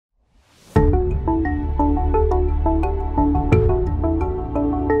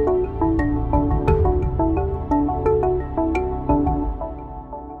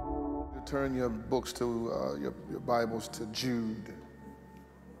books to your Bibles to Jude.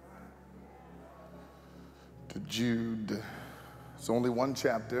 To Jude. It's only one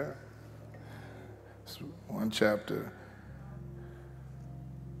chapter. It's one chapter.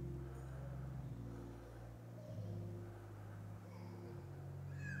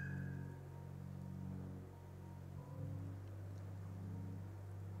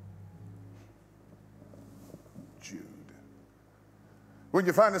 Jude. When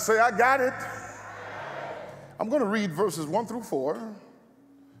you find it, say, I got it. I'm going to read verses 1 through 4,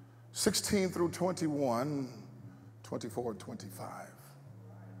 16 through 21, 24, and 25.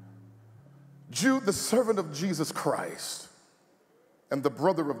 Jude, the servant of Jesus Christ, and the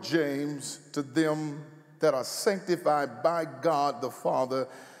brother of James, to them that are sanctified by God the Father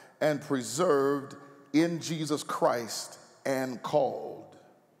and preserved in Jesus Christ and called.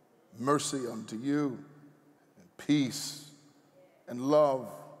 Mercy unto you, and peace and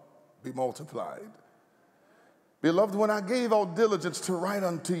love be multiplied. Beloved, when I gave all diligence to write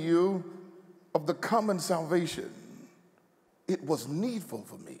unto you of the common salvation, it was needful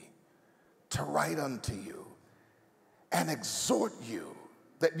for me to write unto you and exhort you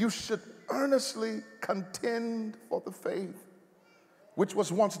that you should earnestly contend for the faith which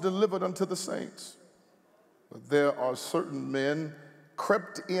was once delivered unto the saints. But there are certain men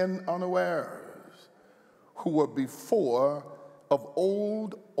crept in unawares, who were before of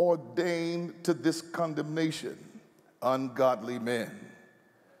old ordained to this condemnation, ungodly men,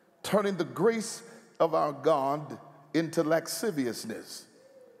 turning the grace of our God into lasciviousness,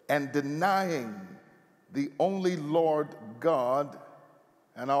 and denying the only Lord God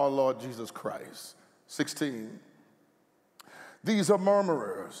and our Lord Jesus Christ. 16. These are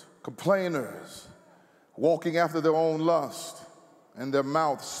murmurers, complainers, walking after their own lust, and their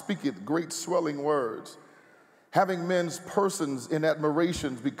mouth speaketh great swelling words, having men's persons in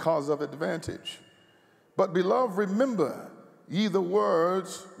admiration because of advantage. But beloved, remember ye the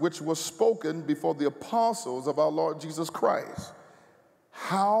words which were spoken before the apostles of our Lord Jesus Christ,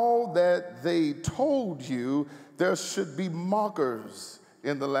 how that they told you there should be mockers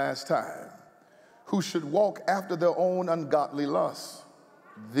in the last time, who should walk after their own ungodly lusts.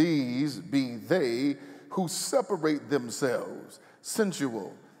 These be they who separate themselves,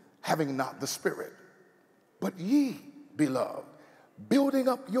 sensual, having not the Spirit. But ye, beloved, building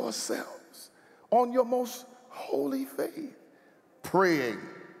up yourselves on your most holy faith, praying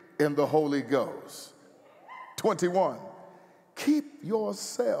in the Holy Ghost. 21, keep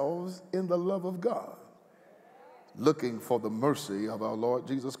yourselves in the love of God, looking for the mercy of our Lord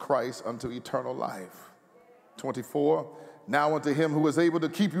Jesus Christ unto eternal life. 24, now unto him who is able to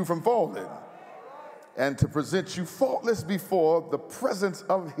keep you from falling and to present you faultless before the presence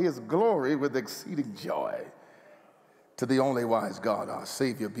of his glory with exceeding joy. To the only wise God, our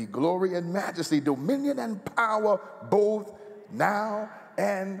Savior, be glory and majesty, dominion and power, both now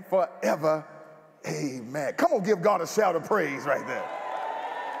and forever. Amen. Come on, give God a shout of praise right there.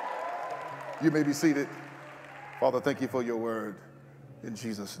 You may be seated. Father, thank you for your word in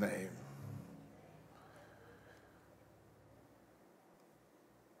Jesus' name.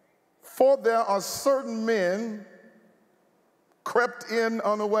 For there are certain men crept in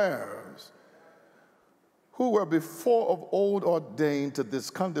unawares, who were before of old ordained to this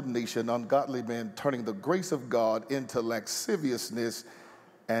condemnation, ungodly men, turning the grace of God into lasciviousness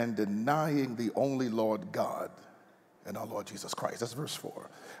and denying the only Lord God and our Lord Jesus Christ. That's verse 4.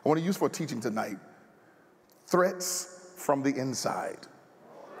 I want to use for teaching tonight, threats from the inside.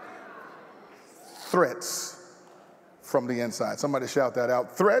 Threats from the inside. Somebody shout that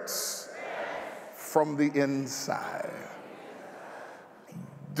out. Threats from the inside.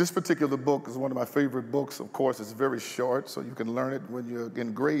 This particular book is one of my favorite books. Of course, it's very short, so you can learn it when you're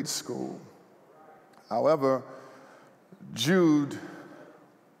in grade school. However, Jude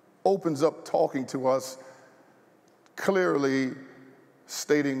opens up talking to us, clearly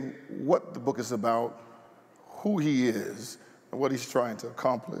stating what the book is about, who he is, and what he's trying to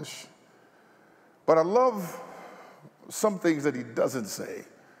accomplish. But I love some things that he doesn't say.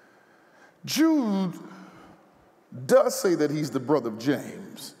 Jude does say that he's the brother of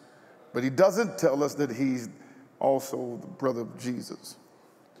James, but he doesn't tell us that he's also the brother of Jesus.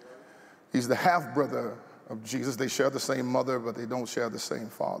 He's the half-brother of Jesus. They share the same mother, but they don't share the same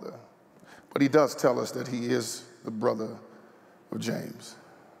father. But he does tell us that he is the brother of James.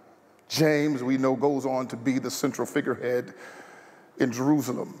 James, we know, goes on to be the central figurehead in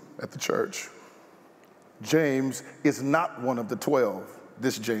Jerusalem at the church. James is not one of the 12.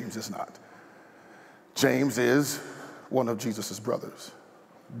 This James is not. James is one of Jesus' brothers.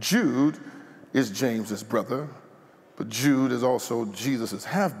 Jude is James's brother, but Jude is also Jesus'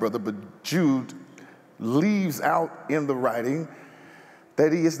 half-brother, but Jude leaves out in the writing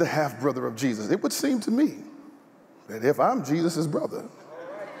that he is the half-brother of Jesus. It would seem to me that if I'm Jesus' brother,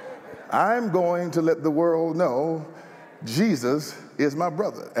 I'm going to let the world know Jesus is my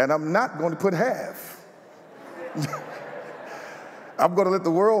brother. And I'm not going to put half. I'm going to let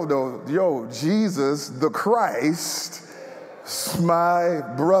the world know, yo, Jesus, the Christ, is my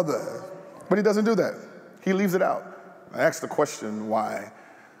brother. But he doesn't do that. He leaves it out. I asked the question, why?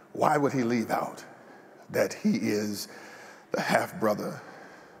 Why would he leave out that he is the half-brother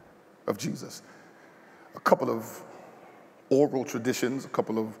of Jesus? A couple of oral traditions, a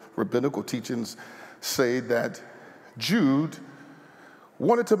couple of rabbinical teachings say that Jude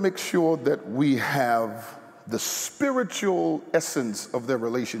wanted to make sure that we have the spiritual essence of their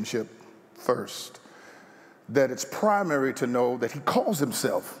relationship first, that it's primary to know that he calls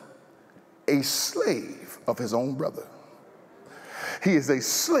himself a slave of his own brother. He is a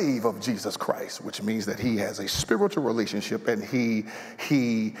slave of Jesus Christ, which means that he has a spiritual relationship, and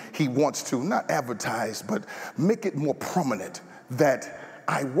he wants to not advertise, but make it more prominent that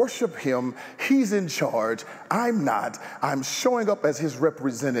I worship him, he's in charge, I'm not, I'm showing up as his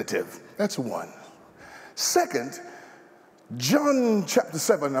representative. That's one. Second, John chapter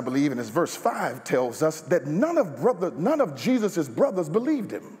 7, I believe, in his verse 5 tells us that none of Jesus' brothers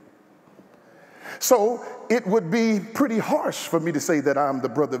believed him. So it would be pretty harsh for me to say that I'm the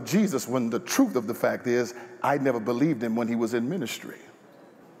brother of Jesus when the truth of the fact is I never believed him when he was in ministry.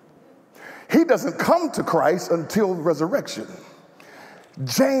 He doesn't come to Christ until resurrection.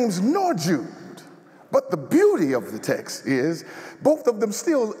 James nor Jude. But the beauty of the text is both of them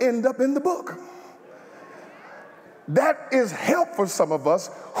still end up in the book. That is help for some of us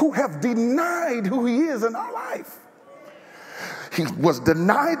who have denied who he is in our life. He was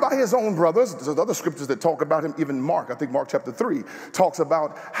denied by his own brothers. There's other scriptures that talk about him, even Mark, I think Mark chapter 3, talks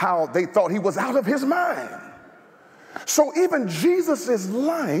about how they thought he was out of his mind. So even Jesus'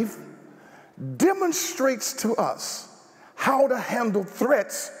 life demonstrates to us how to handle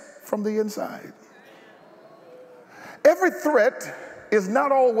threats from the inside. Every threat is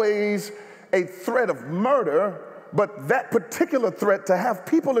not always a threat of murder, but that particular threat to have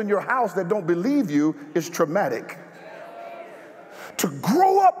people in your house that don't believe you is traumatic. To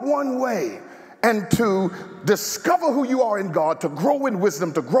grow up one way and to discover who you are in God, to grow in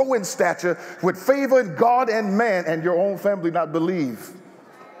wisdom, to grow in stature with favor in God and man, and your own family not believe.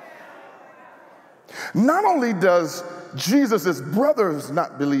 Not only does Jesus' brothers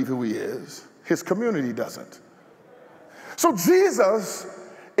not believe who he is, his community doesn't. So Jesus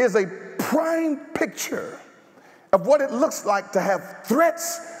is a prime picture of what it looks like to have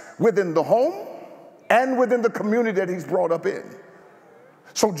threats within the home and within the community that he's brought up in.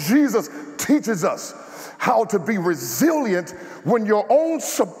 So Jesus teaches us how to be resilient when your own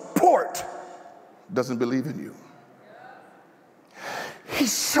support doesn't believe in you. He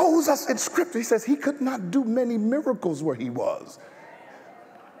shows us in scripture, he says he could not do many miracles where he was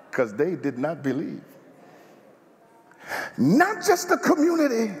because they did not believe. Not just the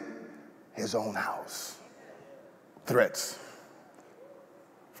community, his own house. Threats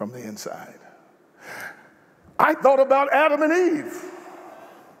from the inside. I thought about Adam and Eve.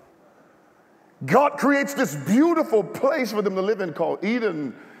 God creates this beautiful place for them to live in called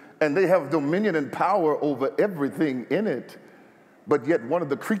Eden, and they have dominion and power over everything in it. But yet one of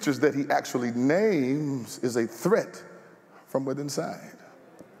the creatures that he actually names is a threat from within inside.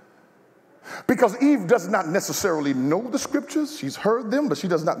 Because Eve does not necessarily know the scriptures. She's heard them, but she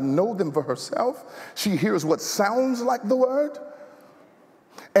does not know them for herself. She hears what sounds like the word.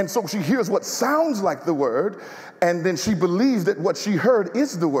 And so she hears what sounds like the word, and then she believes that what she heard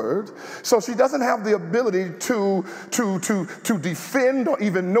is the word. So she doesn't have the ability to defend or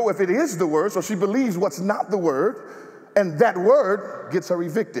even know if it is the word. So she believes what's not the word, and that word gets her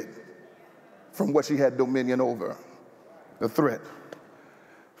evicted from what she had dominion over, the threat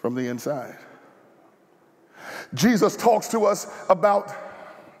from the inside. Jesus talks to us about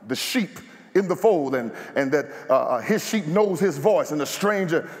the sheep in the fold, and that his sheep knows his voice, and the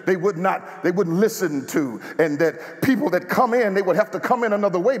stranger they wouldn't listen to, and that people that come in, they would have to come in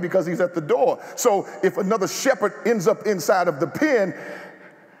another way because he's at the door. So if another shepherd ends up inside of the pen,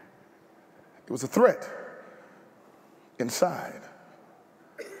 it was a threat inside.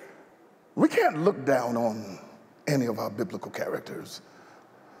 We can't look down on any of our biblical characters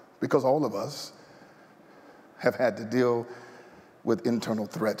because all of us have had to deal with internal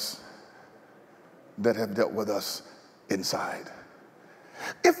threats that have dealt with us inside.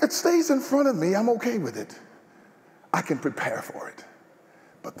 If it stays in front of me, I'm okay with it. I can prepare for it.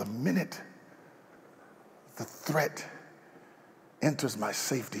 But the minute the threat enters my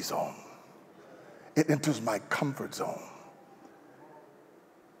safety zone, it enters my comfort zone,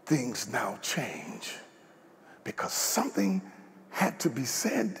 things now change because something had to be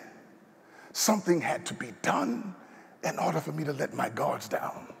said, something had to be done in order for me to let my guards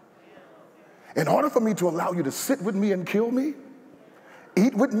down. In order for me to allow you to sit with me and kill me,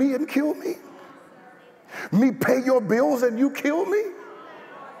 eat with me and kill me pay your bills and you kill me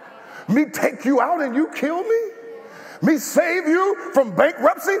take you out and you kill me save you from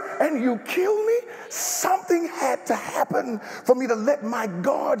bankruptcy and you kill me, something had to happen for me to let my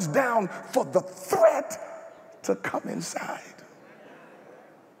guards down for the threat to come inside.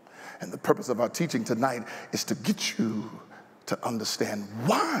 And the purpose of our teaching tonight is to get you to understand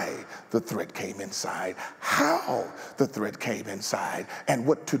why the threat came inside, how the threat came inside, and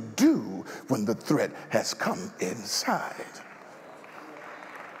what to do when the threat has come inside.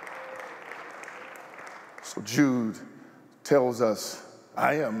 So Jude tells us,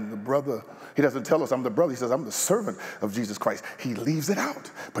 I am the brother. He doesn't tell us I'm the brother. He says I'm the servant of Jesus Christ. He leaves it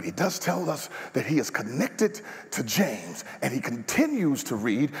out, but he does tell us that he is connected to James, and he continues to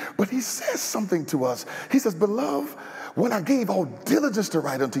read, but he says something to us. He says, beloved, when I gave all diligence to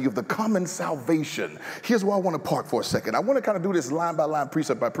write unto you of the common salvation. Here's where I want to park for a second. I want to kind of do this line by line,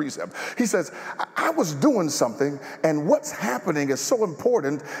 precept by precept. He says, I was doing something, and what's happening is so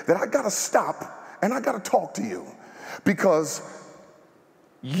important that I got to stop and I got to talk to you, because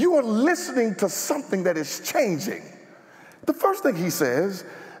you are listening to something that is changing. The first thing he says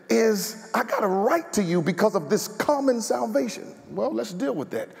is, I got to write to you because of this common salvation. Well, let's deal with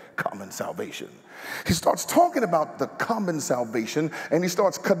that common salvation. He starts talking about the common salvation, and he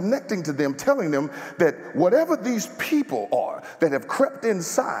starts connecting to them, telling them that whatever these people are that have crept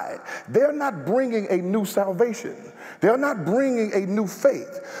inside, they're not bringing a new salvation. They're not bringing a new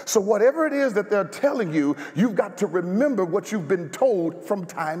faith. So whatever it is that they're telling you, you've got to remember what you've been told from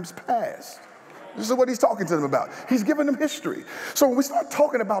times past. This is what he's talking to them about. He's giving them history. So when we start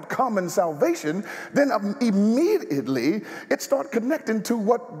talking about common salvation, then immediately it starts connecting to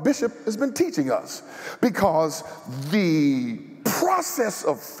what Bishop has been teaching us. Because the process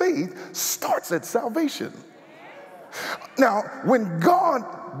of faith starts at salvation. Now, when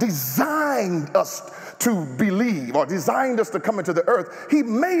God designed us to believe, or designed us to come into the earth, he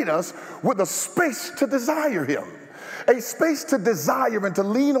made us with a space to desire him. A space to desire and to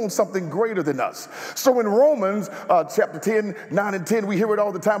lean on something greater than us. So in Romans chapter 10, 9 and 10, we hear it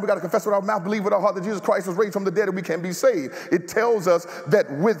all the time. We got to confess with our mouth, believe with our heart that Jesus Christ was raised from the dead and we can be saved. It tells us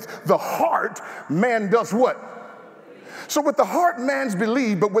that with the heart, man does what? So with the heart, man's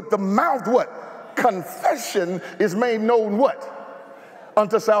believed, but with the mouth, what? Confession is made known what?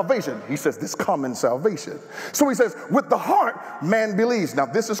 Unto salvation. He says this common salvation. So he says, with the heart, man believes. Now,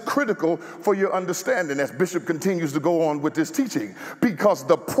 this is critical for your understanding as Bishop continues to go on with this teaching, because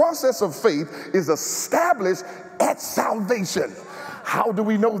the process of faith is established at salvation. How do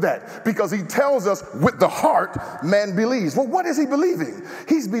we know that? Because he tells us with the heart, man believes. Well, what is he believing?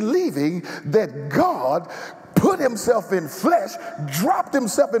 He's believing that God put himself in flesh, dropped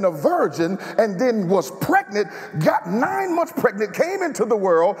himself in a virgin, and then was pregnant, got 9 months pregnant, came into the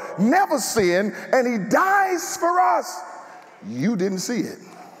world, never sinned, and he dies for us. You didn't see it.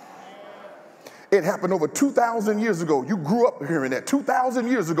 It happened over 2,000 years ago. You grew up hearing that. 2,000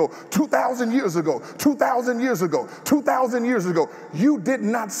 years ago, 2,000 years ago, 2,000 years ago, 2,000 years ago. You did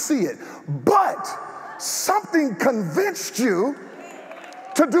not see it. But something convinced you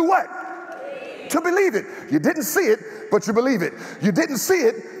to do what? To believe it. You didn't see it, but you believe it. You didn't see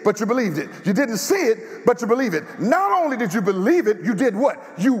it, but you believed it. You didn't see it, but you believe it. Not only did you believe it, you did what?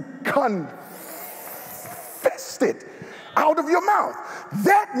 You confessed it out of your mouth.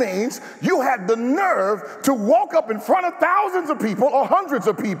 That means you had the nerve to walk up in front of thousands of people or hundreds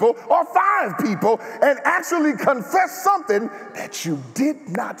of people or 5 people and actually confess something that you did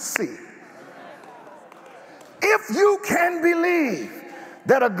not see. If you can believe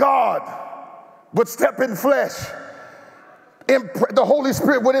that a God would step in flesh, the Holy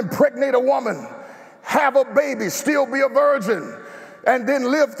Spirit would impregnate a woman, have a baby, still be a virgin, and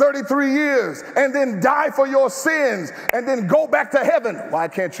then live 33 years, and then die for your sins, and then go back to heaven. Why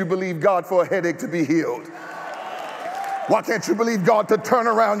can't you believe God for a headache to be healed? Why can't you believe God to turn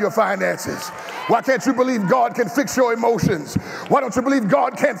around your finances? Why can't you believe God can fix your emotions? Why don't you believe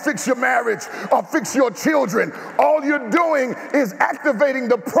God can fix your marriage or fix your children? All you're doing is activating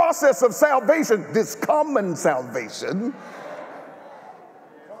the process of salvation, this common salvation.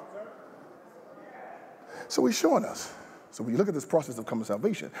 So he's showing us. So when you look at this process of common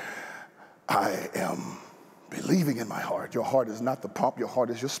salvation, I am believing in my heart. Your heart is not the pump, your heart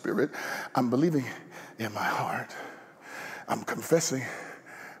is your spirit. I'm believing in my heart. I'm confessing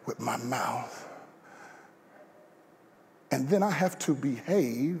with my mouth. And then I have to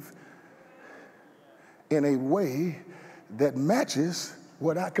behave in a way that matches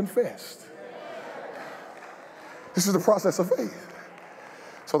what I confessed. This is the process of faith.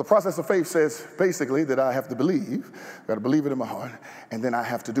 So the process of faith says basically that I have to believe, I got to believe it in my heart, and then I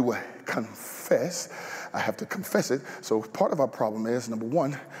have to do what? Confess. I have to confess it. So part of our problem is, number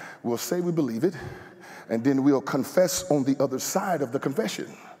one, we'll say we believe it, and then we'll confess on the other side of the confession.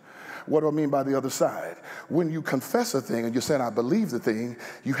 What do I mean by the other side? When you confess a thing and you're saying, I believe the thing,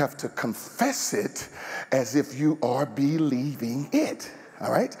 you have to confess it as if you are believing it,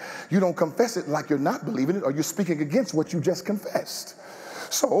 all right? You don't confess it like you're not believing it or you're speaking against what you just confessed.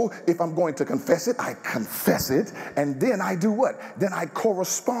 So if I'm going to confess it, I confess it, and then I do what? Then I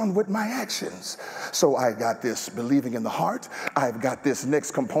correspond with my actions. So I got this believing in the heart. I've got this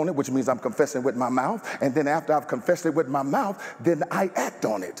next component, which means I'm confessing with my mouth. And then after I've confessed it with my mouth, then I act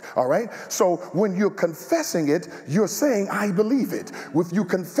on it, all right? So when you're confessing it, you're saying, I believe it. With you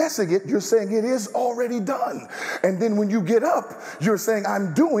confessing it, you're saying it is already done. And then when you get up, you're saying,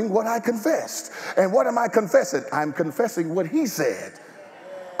 I'm doing what I confessed. And what am I confessing? I'm confessing what he said.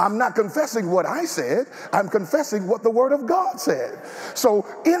 I'm not confessing what I said. I'm confessing what the Word of God said. So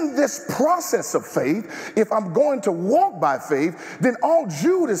in this process of faith, if I'm going to walk by faith, then all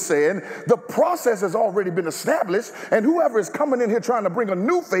Jude is saying, the process has already been established, and whoever is coming in here trying to bring a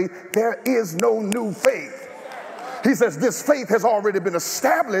new faith, there is no new faith. He says this faith has already been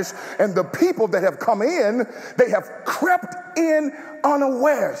established, and the people that have come in, they have crept in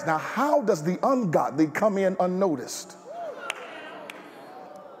unawares. Now, how does the ungodly come in unnoticed?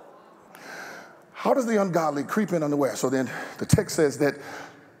 How does the ungodly creep in unaware? So then the text says that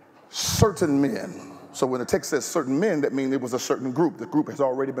certain men. So when the text says certain men, that means it was a certain group. The group has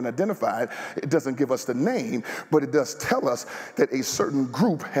already been identified. It doesn't give us the name, but it does tell us that a certain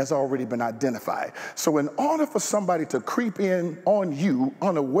group has already been identified. So in order for somebody to creep in on you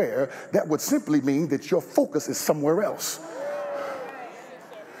unaware, that would simply mean that your focus is somewhere else.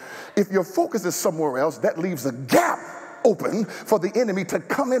 If your focus is somewhere else, that leaves a gap open for the enemy to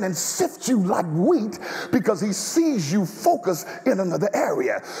come in and sift you like wheat because he sees you focus in another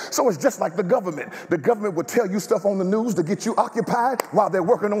area. So it's just like the government. The government would tell you stuff on the news to get you occupied while they're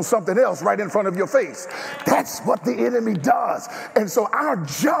working on something else right in front of your face. That's what the enemy does. And so our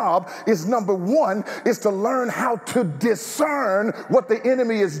job is, number one, is to learn how to discern what the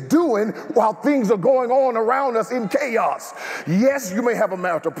enemy is doing while things are going on around us in chaos. Yes, you may have a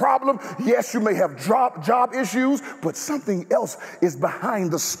marital problem. Yes, you may have job issues, but something else is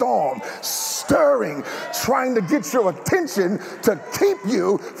behind the storm, stirring, trying to get your attention to keep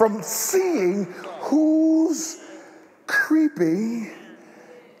you from seeing who's creeping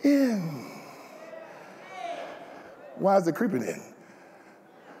in. Why is it creeping in?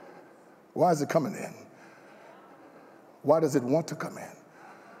 Why is it coming in? Why does it want to come in?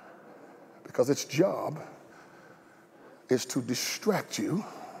 Because its job is to distract you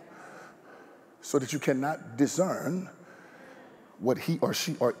so that you cannot discern what he or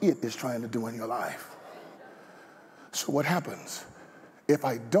she or it is trying to do in your life. So what happens if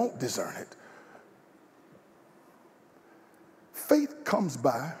I don't discern it? Faith comes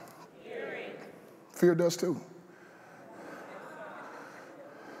by hearing. Fear does too.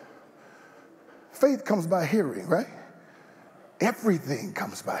 Faith comes by hearing, right? Everything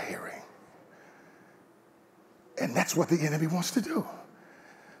comes by hearing. And that's what the enemy wants to do.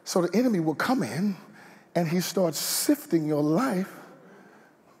 So the enemy will come in and he starts sifting your life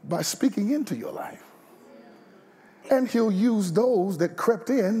by speaking into your life. And he'll use those that crept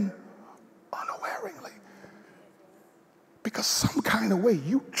in unawareingly. Because some kind of way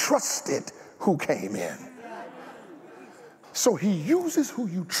you trusted who came in. So he uses who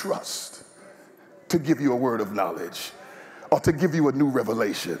you trust to give you a word of knowledge, or to give you a new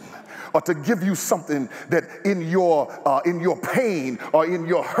revelation, or to give you something that in your pain or in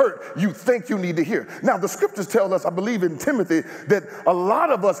your hurt you think you need to hear. Now the scriptures tell us, I believe in Timothy, that a lot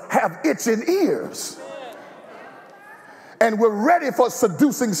of us have itching ears. And we're ready for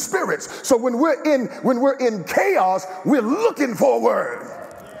seducing spirits. So when we're in chaos, we're looking for a word.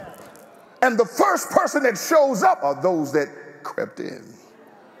 And the first person that shows up are those that crept in.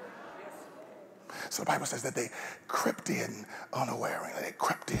 So the Bible says that they crept in unawareingly. They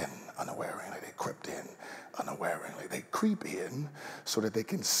crept in unawareingly. They crept in unawareingly. They creep in so that they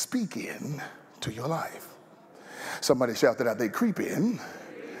can speak in to your life. Somebody shout that out. They creep in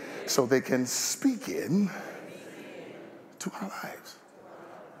so they can speak in to our lives.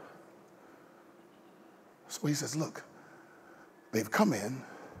 So he says, look, they've come in,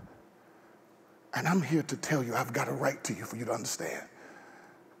 and I'm here to tell you, I've got a right to you for you to understand.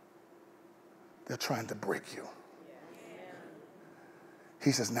 They're trying to break you.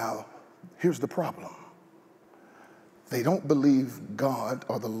 He says, now, here's the problem. They don't believe God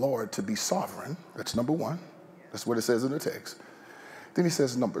or the Lord to be sovereign. That's number one. That's what it says in the text. Then he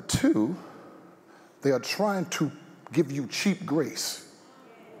says, number two, they are trying to give you cheap grace,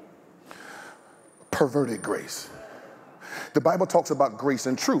 perverted grace. The Bible talks about grace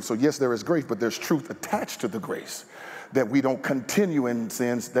and truth. So yes, there is grace, but there's truth attached to the grace, that we don't continue in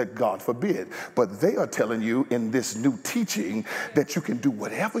sins that God forbid. But they are telling you in this new teaching that you can do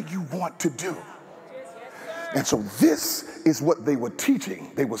whatever you want to do. And so this is what they were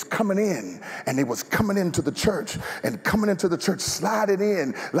teaching. They was coming in, and they was coming into the church, and coming into the church, sliding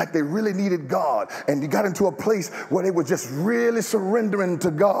in like they really needed God. And you got into a place where they were just really surrendering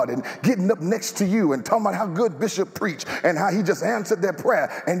to God and getting up next to you and talking about how good Bishop preached and how he just answered their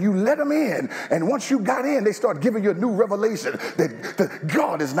prayer. And you let them in. And once you got in, they start giving you a new revelation that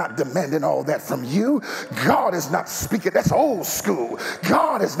God is not demanding all that from you. God is not speaking. That's old school.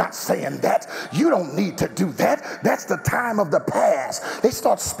 God is not saying that. You don't need to do that. That's the time of the past. They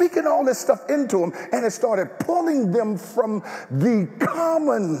start speaking all this stuff into them, and it started pulling them from the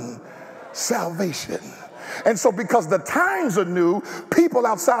common salvation. And so because the times are new, people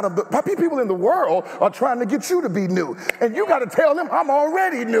outside of people in the world are trying to get you to be new. And you got to tell them, I'm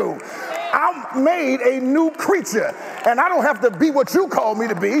already new. I'm made a new creature, and I don't have to be what you call me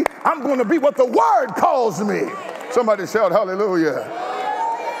to be. I'm going to be what the word calls me. Somebody shout hallelujah.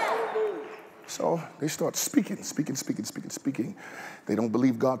 So they start speaking. They don't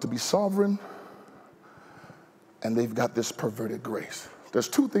believe God to be sovereign, and they've got this perverted grace. There's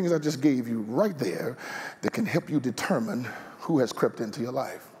two things I just gave you right there that can help you determine who has crept into your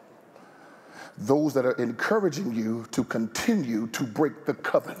life. Those that are encouraging you to continue to break the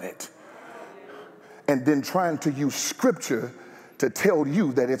covenant, and then trying to use scripture to tell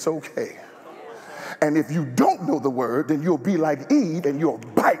you that it's okay. And if you don't know the word, then you'll be like Eve and you'll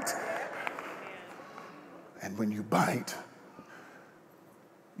bite. And when you bite,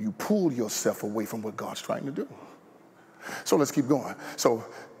 you pull yourself away from what God's trying to do. So let's keep going. So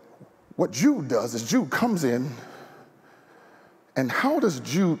what Jude does is Jude comes in, and how does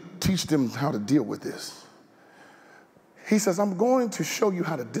Jude teach them how to deal with this? He says, I'm going to show you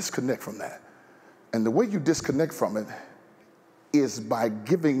how to disconnect from that. And the way you disconnect from it is by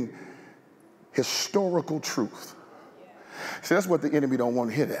giving historical truth. See, that's what the enemy don't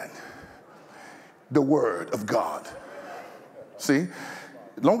want to hit at. The word of God. See,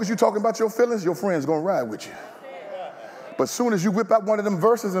 as long as you're talking about your feelings, your friend's going to ride with you. But as soon as you whip out one of them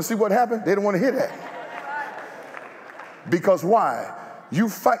verses and see what happened, they don't want to hear that. Because why? You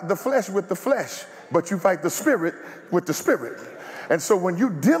fight the flesh with the flesh, but you fight the spirit with the spirit. And so when you're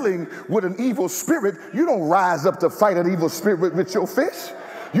dealing with an evil spirit, you don't rise up to fight an evil spirit with your fist.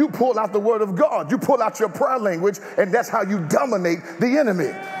 You pull out the word of God. You pull out your prayer language, and that's how you dominate the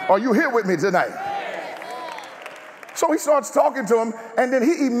enemy. Are you here with me tonight? So he starts talking to him, and then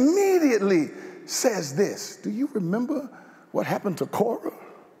he immediately says this. Do you remember what happened to Korah?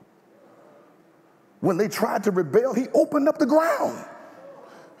 When they tried to rebel, he opened up the ground,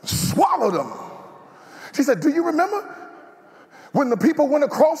 swallowed them. She said, do you remember when the people went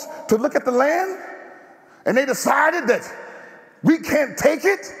across to look at the land, and they decided that we can't take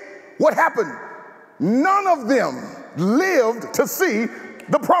it? What happened? None of them lived to see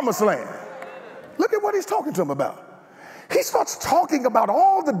the promised land. Look at what he's talking to them about. He starts talking about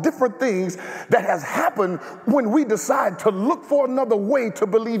all the different things that has happened when we decide to look for another way to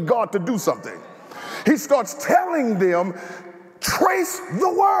believe God to do something. He starts telling them, trace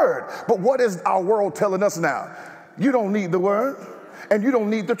the word. But what is our world telling us now? You don't need the word, and you don't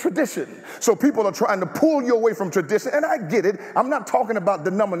need the tradition. So people are trying to pull you away from tradition, and I get it. I'm not talking about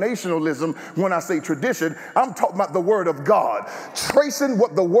denominationalism when I say tradition. I'm talking about the word of God, tracing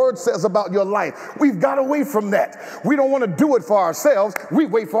what the word says about your life. We've got away from that. We don't want to do it for ourselves. We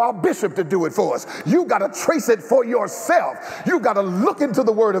wait for our bishop to do it for us. You got to trace it for yourself. You got to look into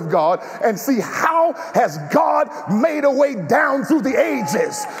the word of God and see, how has God made a way down through the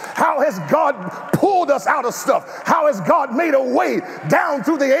ages? How has God pulled us out of stuff? How has God made a way down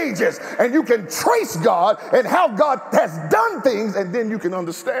through the ages? And you can trace God and how God has done things, and then you can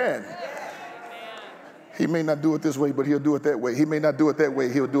understand. He may not do it this way, but he'll do it that way. He may not do it that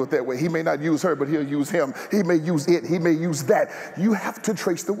way, he'll do it that way. He may not use her, but he'll use him. He may use it, he may use that. You have to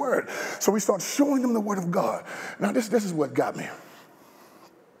trace the word. So we start showing them the word of God. Now this is what got me.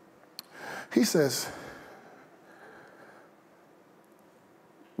 He says,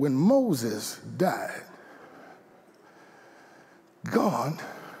 when Moses died, God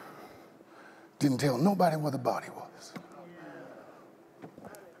didn't tell nobody where the body was.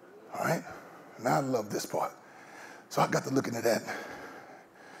 All right? Now I love this part. So I got to looking at that,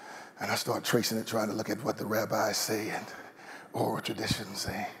 And I start tracing it, trying to look at what the rabbis say and oral traditions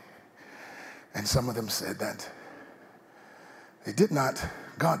say. And some of them said that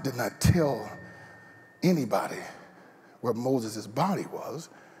God did not tell anybody where Moses' body was,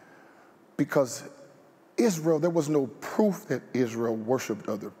 because Israel, there was no proof that Israel worshiped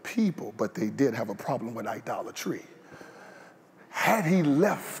other people, but they did have a problem with idolatry. Had he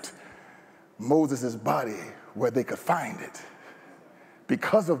left Moses' body where they could find it,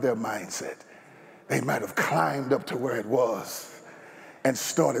 because of their mindset, they might have climbed up to where it was and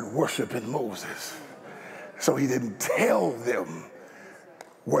started worshiping Moses. So he didn't tell them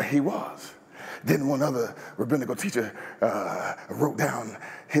where he was. Then one other rabbinical teacher wrote down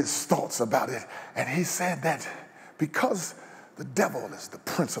his thoughts about it, and he said that because the devil is the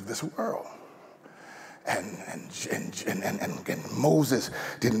prince of this world, and Moses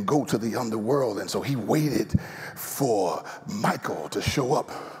didn't go to the underworld, and so he waited for Michael to show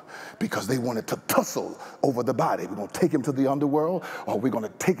up because they wanted to tussle over the body. We're going to take him to the underworld, or we're going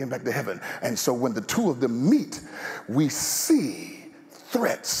to take him back to heaven. And so when the two of them meet, we see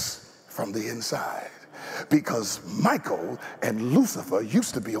threats from the inside, because Michael and Lucifer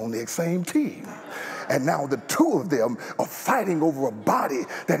used to be on the same team. And now the two of them are fighting over a body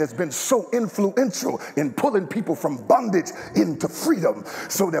that has been so influential in pulling people from bondage into freedom.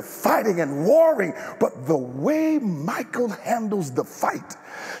 So they're fighting and warring. But the way Michael handles the fight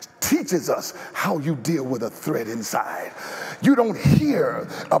teaches us how you deal with a threat inside. You don't hear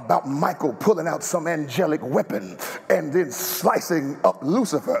about Michael pulling out some angelic weapon and then slicing up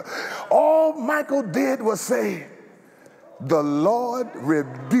Lucifer. All Michael did was say, "The Lord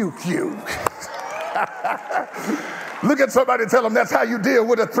rebuke you." Look at somebody, tell them that's how you deal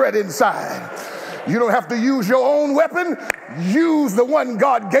with a threat inside. You don't have to use your own weapon. Use the one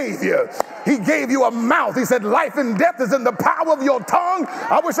God gave you. He gave you a mouth. He said life and death is in the power of your tongue.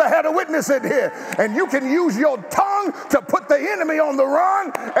 I wish I had a witness in here. And you can use your tongue to put the enemy on the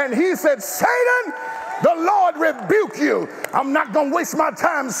run. And he said, "Satan, the Lord rebuke you." I'm not going to waste my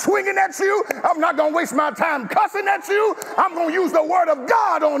time swinging at you. I'm not going to waste my time cussing at you. I'm going to use the word of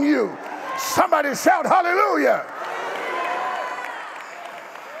God on you. Somebody shout hallelujah.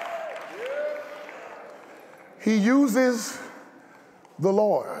 He uses the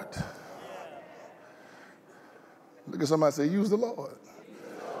Lord. Look at somebody say, use the Lord.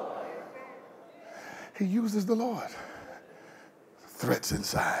 He uses the Lord. Threats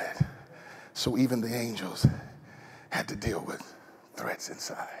inside. So even the angels had to deal with threats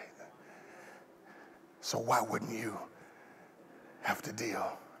inside. So why wouldn't you have to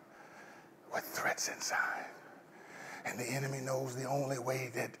deal with threats inside? And the enemy knows the only way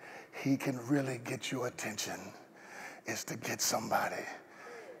that he can really get your attention is to get somebody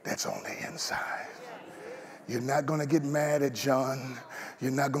that's on the inside. You're not going to get mad at John.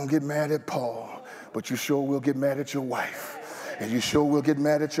 You're not going to get mad at Paul, but you sure will get mad at your wife. And you sure will get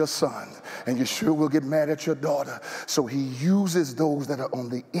mad at your son. And you sure will get mad at your daughter. So he uses those that are on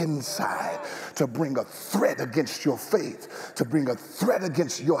the inside to bring a threat against your faith, to bring a threat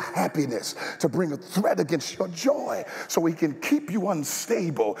against your happiness, to bring a threat against your joy. So he can keep you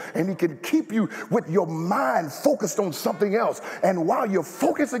unstable, and he can keep you with your mind focused on something else. And while you're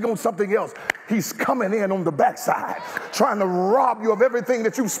focusing on something else, he's coming in on the backside, trying to rob you of everything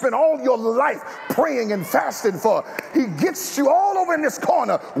that you've spent all your life praying and fasting for. He gets you all over in this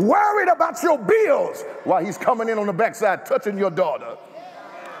corner, worried about your bills, while he's coming in on the backside, touching your daughter.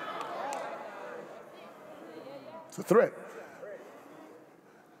 It's a threat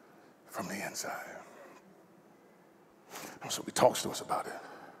from the inside. And so he talks to us about it.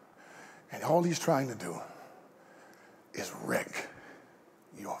 And all he's trying to do is wreck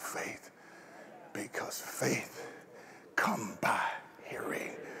your faith. Because faith comes by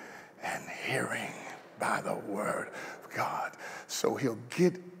hearing, and hearing by the word of God. So he'll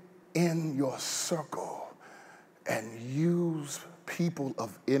get in your circle and use people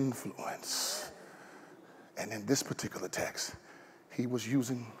of influence. And in this particular text, he was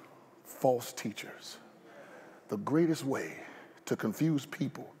using false teachers. The greatest way to confuse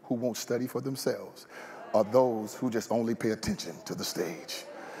people who won't study for themselves are those who just only pay attention to the stage.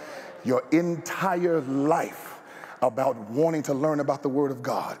 Your entire life about wanting to learn about the Word of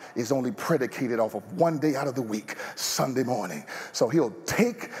God is only predicated off of one day out of the week, Sunday morning. So he'll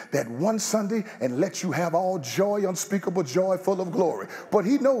take that one Sunday and let you have all joy, unspeakable joy, full of glory. But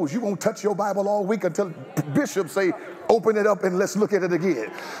he knows you won't touch your Bible all week until bishops say, open it up and let's look at it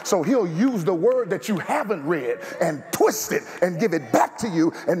again. So he'll use the word that you haven't read and twist it and give it back to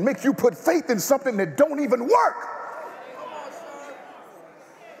you and make you put faith in something that don't even work.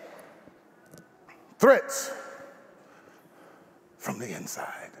 Threats from the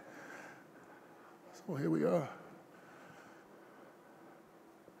inside. So here we are.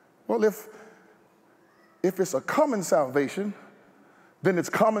 Well, if it's a common salvation, then it's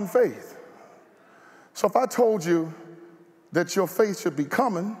common faith. So if I told you that your faith should be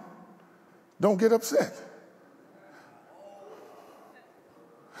common, don't get upset.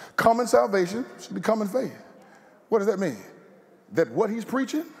 Common salvation should be common faith. What does that mean? That what he's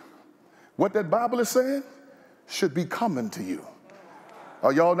preaching, what that Bible is saying, should be common to you.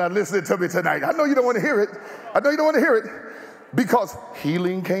 Are y'all not listening to me tonight? I know you don't want to hear it. I know you don't want to hear it because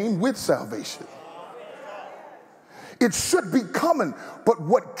healing came with salvation. It should be common, but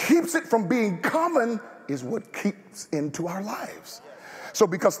what keeps it from being common is what keeps into our lives. So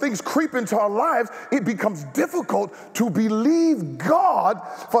because things creep into our lives, it becomes difficult to believe God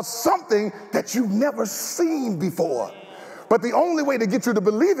for something that you've never seen before. But the only way to get you to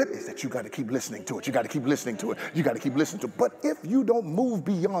believe it is that you got to keep listening to it. You got to keep listening to it. You got to keep listening to it. But if you don't move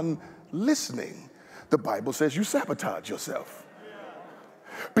beyond listening, the Bible says you sabotage yourself.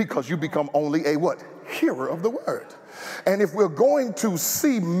 Because you become only a what? Hearer of the word. And if we're going to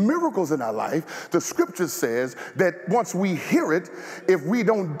see miracles in our life, the scripture says that once we hear it, if we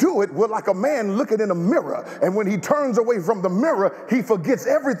don't do it, we're like a man looking in a mirror. And when he turns away from the mirror, he forgets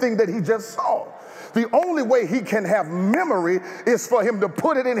everything that he just saw. The only way he can have memory is for him to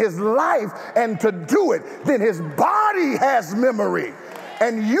put it in his life and to do it. Then his body has memory.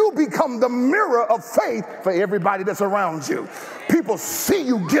 And you become the mirror of faith for everybody that's around you. People see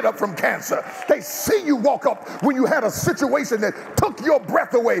you get up from cancer. They see you walk up when you had a situation that took your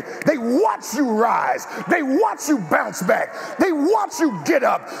breath away. They watch you rise. They watch you bounce back. They watch you get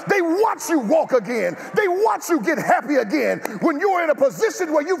up. They watch you walk again. They watch you get happy again. When you were in a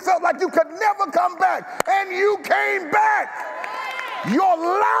position where you felt like you could never come back, and you came back, your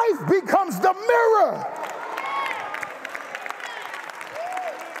life becomes the mirror.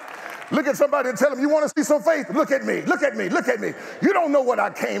 Look at somebody and tell them, you want to see some faith? Look at me, look at me, look at me. You don't know what I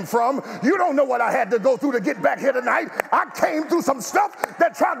came from. You don't know what I had to go through to get back here tonight. I came through some stuff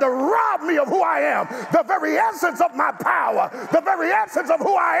that tried to rob me of who I am, the very essence of my power, the very essence of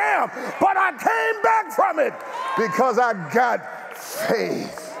who I am. But I came back from it because I got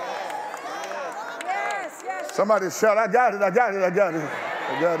faith. Yes, yes. Somebody shout, I got it, I got it, I got it.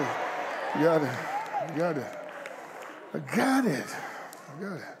 I got it, I got it, I got it. I got it, I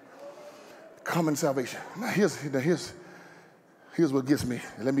got it. Common salvation. Now here's what gets me.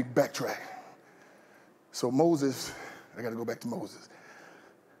 Let me backtrack. So Moses, I got to go back to Moses.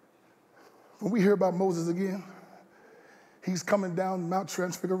 When we hear about Moses again, he's coming down Mount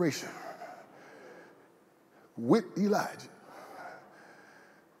Transfiguration with Elijah,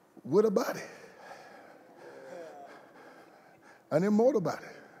 with a body, an immortal body.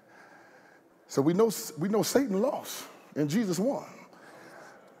 So we know Satan lost and Jesus won.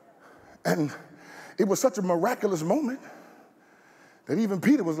 And it was such a miraculous moment that even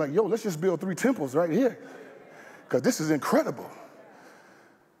Peter was like, yo, let's just build 3 temples right here, because this is incredible.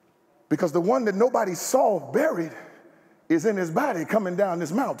 Because the one that nobody saw buried is in his body coming down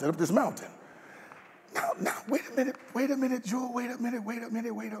this mountain, up this mountain. Now, wait a minute, Jude, wait a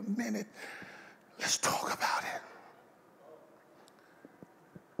minute. Let's talk about it.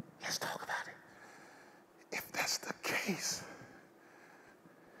 Let's talk about it. If that's the case,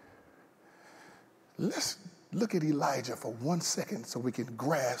 let's look at Elijah for 1 second so we can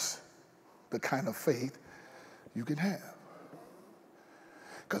grasp the kind of faith you can have.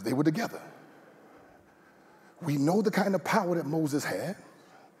 Because they were together. We know the kind of power that Moses had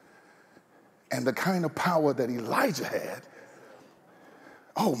and the kind of power that Elijah had.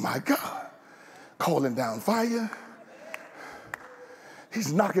 Oh my God. Calling down fire.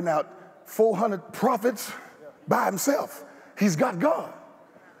 He's knocking out 400 prophets by himself. He's got God.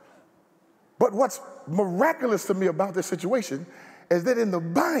 But what's miraculous to me about this situation is that in the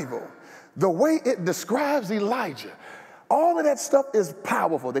Bible, the way it describes Elijah, all of that stuff is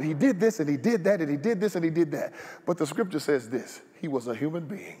powerful, that he did this and he did that and he did this and he did that. But the scripture says this: he was a human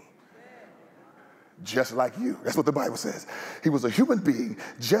being. Just like you. That's what the Bible says. He was a human being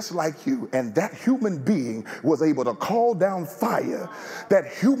just like you, and that human being was able to call down fire.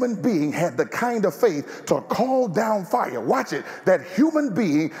 That human being had the kind of faith to call down fire. Watch it. That human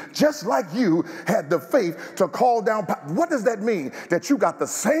being just like you had the faith to call down fire. What does that mean? That you got the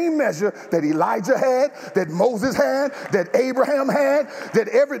same measure that Elijah had, that Moses had, that Abraham had,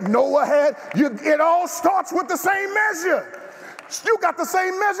 that Noah had. It all starts with the same measure. You got the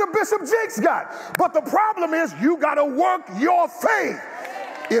same measure Bishop Jakes got. But the problem is you got to work your faith.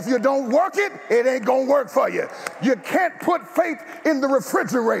 If you don't work it, it ain't going to work for you. You can't put faith in the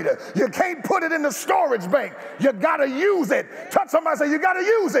refrigerator. You can't put it in the storage bank. You got to use it. Touch somebody and say, you got to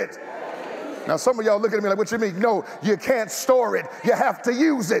use it. Now, some of y'all look at me like, what you mean? No, you can't store it. You have to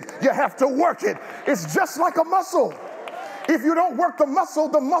use it. You have to work it. It's just like a muscle. If you don't work the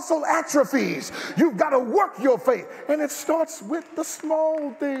muscle atrophies. You've got to work your faith. And it starts with the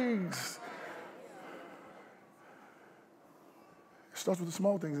small things. It starts with the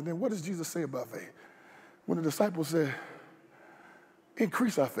small things. And then what does Jesus say about faith? When the disciples said,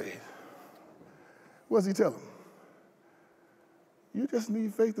 increase our faith, what does he tell them? You just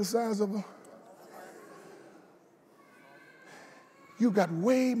need faith the size of a... You got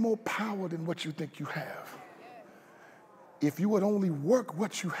way more power than what you think you have. If you would only work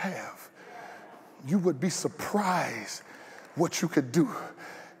what you have, you would be surprised what you could do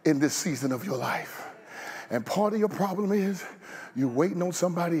in this season of your life. And part of your problem is you're waiting on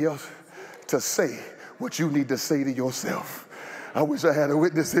somebody else to say what you need to say to yourself. I wish I had a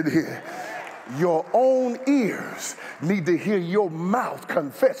witness in here. Your own ears need to hear your mouth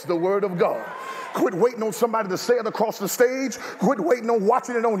confess the word of God. Quit waiting on somebody to say it across the stage. Quit waiting on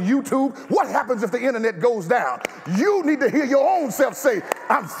watching it on YouTube. What happens if the internet goes down? You need to hear your own self say,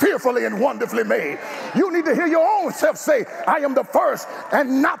 I'm fearfully and wonderfully made. You need to hear your own self say, I am the first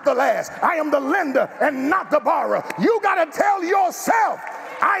and not the last. I am the lender and not the borrower. You got to tell yourself,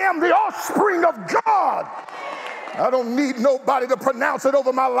 I am the offspring of God. I don't need nobody to pronounce it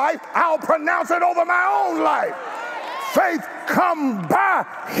over my life. I'll pronounce it over my own life. Faith come by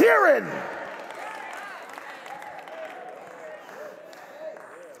hearing.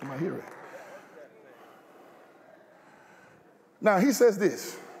 Am I hearing? Now he says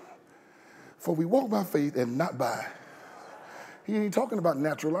this, for we walk by faith and not by. He ain't talking about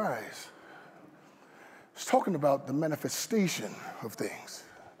natural eyes. He's talking about the manifestation of things.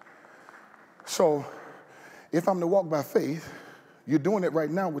 So if I'm to walk by faith, you're doing it right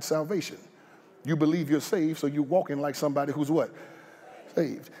now with salvation. You believe you're saved, so you're walking like somebody who's what?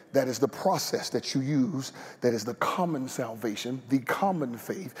 Saved. That is the process that you use. That is the common salvation, the common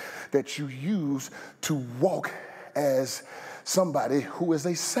faith that you use to walk as somebody who is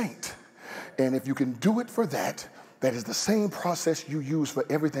a saint. And if you can do it for that, that is the same process you use for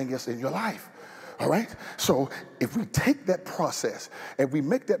everything else in your life. All right? So if we take that process and we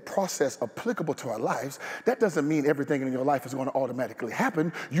make that process applicable to our lives, that doesn't mean everything in your life is going to automatically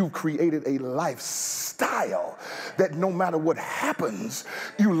happen. You've created a lifestyle that no matter what happens,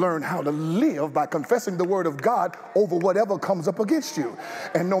 you learn how to live by confessing the word of God over whatever comes up against you.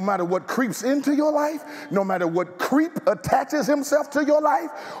 And no matter what creeps into your life, no matter what creep attaches himself to your life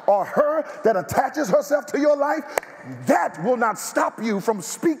or her that attaches herself to your life, that will not stop you from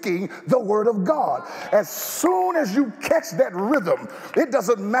speaking the word of God. As soon as you catch that rhythm, it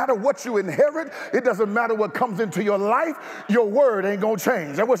doesn't matter what you inherit. It doesn't matter what comes into your life. Your word ain't going to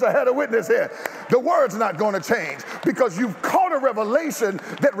change. I wish I had a witness here. The word's not going to change because you've caught a revelation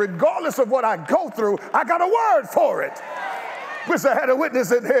that regardless of what I go through, I got a word for it. Wish I had a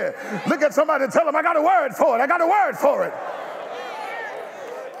witness in here. Look at somebody and tell them, I got a word for it. I got a word for it.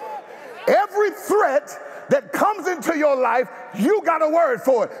 Every threat that comes into your life, you got a word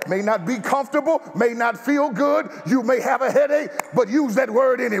for it. May not be comfortable, may not feel good, you may have a headache, but use that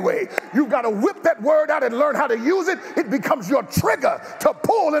word anyway. You've got to whip that word out and learn how to use it. It becomes your trigger to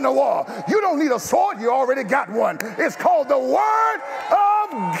pull in the wall. You don't need a sword, you already got one. It's called the word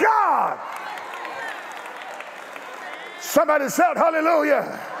of God. Somebody shout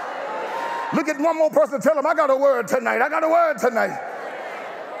hallelujah. Look at one more person and tell them, I got a word tonight. I got a word tonight.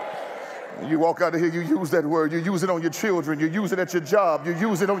 You walk out of here, you use that word. You use it on your children. You use it at your job. You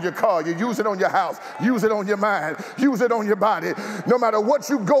use it on your car. You use it on your house. Use it on your mind. Use it on your body. No matter what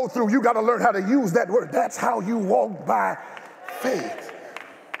you go through, you got to learn how to use that word. That's how you walk by faith.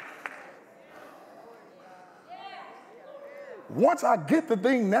 Once I get the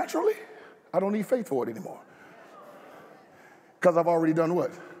thing naturally, I don't need faith for it anymore. Because I've already done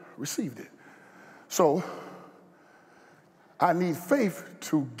what? Received it. So I need faith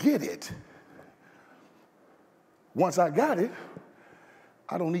to get it. Once I got it,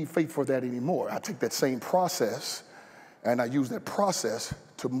 I don't need faith for that anymore. I take that same process and I use that process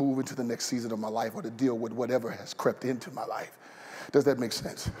to move into the next season of my life or to deal with whatever has crept into my life. Does that make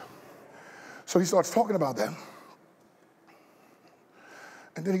sense? So he starts talking about that.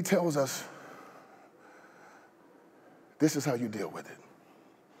 And then he tells us, this is how you deal with it.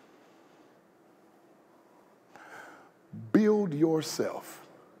 Build yourself.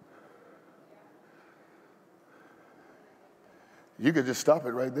 You could just stop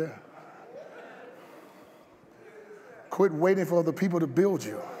it right there. Quit waiting for other people to build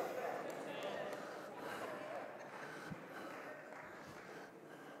you.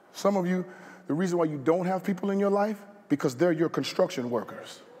 Some of you, the reason why you don't have people in your life, because they're your construction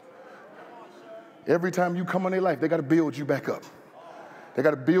workers. Every time you come in their life, they got to build you back up. They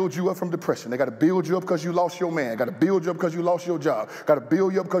got to build you up from depression. They got to build you up because you lost your man. Got to build you up because you lost your job. Got to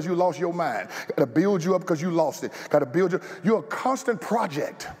build you up because you lost your mind. Got to build you up because you lost it. Got to build you. You're a constant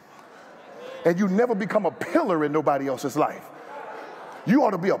project. And you never become a pillar in nobody else's life. You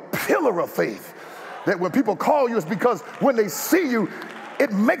ought to be a pillar of faith. That when people call you, it's because when they see you,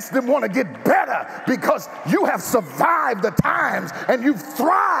 it makes them want to get better because you have survived the times and you've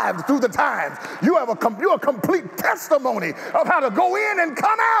thrived through the times. You're a complete testimony of how to go in and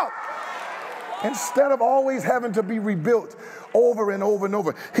come out. Instead of always having to be rebuilt over and over and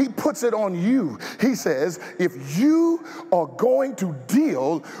over, he puts it on you. He says, if you are going to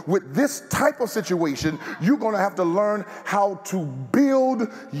deal with this type of situation, you're going to have to learn how to build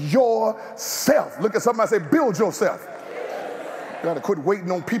yourself. Look at somebody and say, build yourself. You got to quit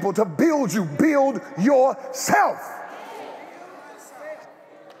waiting on people to build you. Build yourself.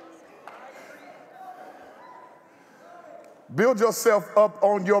 Build yourself up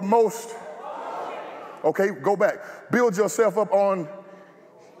on your most. Okay, go back. Build yourself up on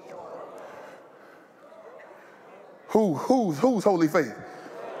whose holy faith?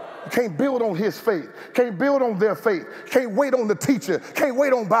 You can't build on his faith. Can't build on their faith. Can't wait on the teacher. Can't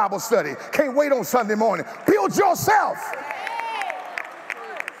wait on Bible study. Can't wait on Sunday morning. Build yourself.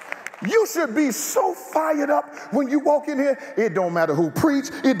 You should be so fired up when you walk in here. It don't matter who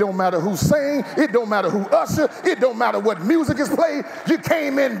preach. It don't matter who sing. It don't matter who usher. It don't matter what music is played. You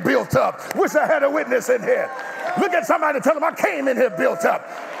came in built up. Wish I had a witness in here. Look at somebody and tell them, I came in here built up.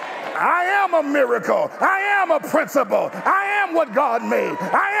 I am a miracle. I am a principle. I am what God made.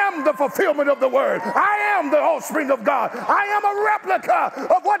 I am the fulfillment of the word. I am the offspring of God. I am a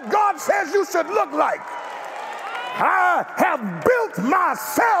replica of what God says you should look like. I have built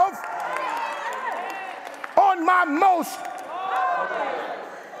myself on my most.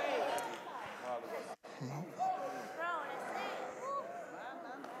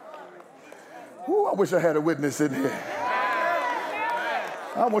 Ooh, I wish I had a witness in here.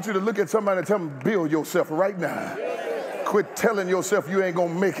 I want you to look at somebody and tell them, build yourself right now. Quit telling yourself you ain't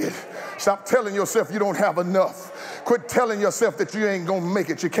gonna make it. Stop telling yourself you don't have enough. Quit telling yourself that you ain't gonna make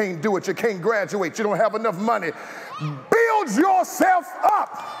it. You can't do it. You can't graduate. You don't have enough money. Build yourself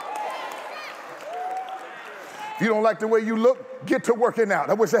up. If you don't like the way you look, get to working out.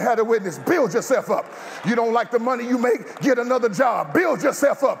 I wish I had a witness. Build yourself up. You don't like the money you make, get another job. Build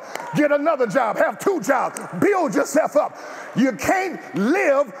yourself up. Get another job. Have 2 jobs. Build yourself up. You can't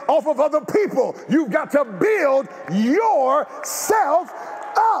live off of other people. You've got to build yourself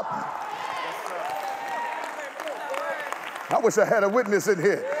up. I wish I had a witness in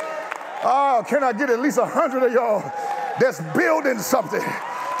here. Oh, can I get at least 100 of y'all that's building something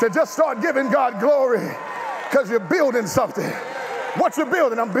to just start giving God glory because you're building something. What you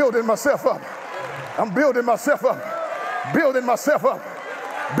building? I'm building myself up. I'm building myself up. Building myself up.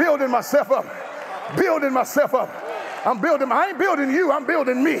 Building myself up. Building myself up. I ain't building you, I'm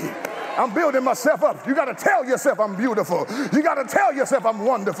building me. I'm building myself up. You got to tell yourself I'm beautiful. You got to tell yourself I'm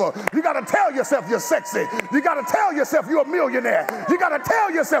wonderful. You got to tell yourself you're sexy. You got to tell yourself you're a millionaire. You got to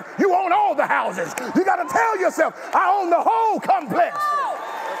tell yourself you own all the houses. You got to tell yourself I own the whole complex.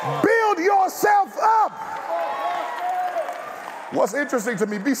 Build yourself up. What's interesting to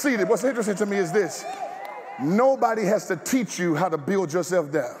me, be seated. What's interesting to me is this. Nobody has to teach you how to build yourself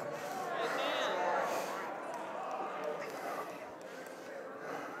down.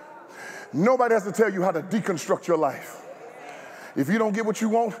 Nobody has to tell you how to deconstruct your life. If you don't get what you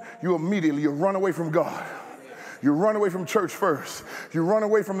want, you run away from God. You run away from church first. You run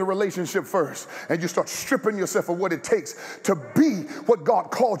away from the relationship first. And you start stripping yourself of what it takes to be what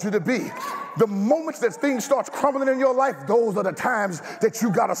God called you to be. The moments that things start crumbling in your life, those are the times that you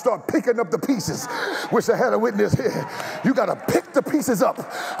got to start picking up the pieces. Wish I had a witness here. You got to pick the pieces up.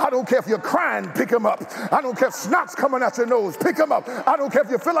 I don't care if you're crying, pick them up. I don't care if snot's coming out your nose, pick them up. I don't care if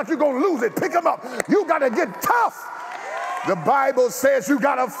you feel like you're going to lose it, pick them up. You got to get tough. The Bible says you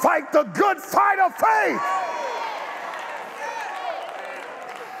got to fight the good fight of faith.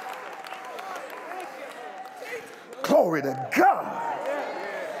 Glory to God.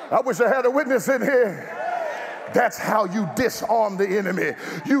 I wish I had a witness in here. That's how you disarm the enemy.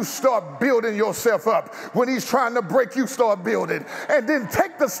 You start building yourself up. When he's trying to break you, start building. And then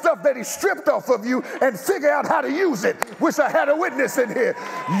take the stuff that he stripped off of you and figure out how to use it. Wish I had a witness in here.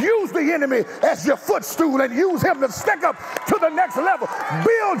 Use the enemy as your footstool and use him to stick up to the next level.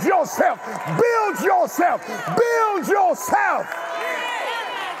 Build yourself. Build yourself. Build yourself.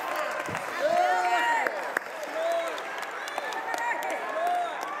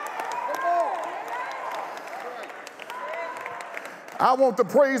 I want the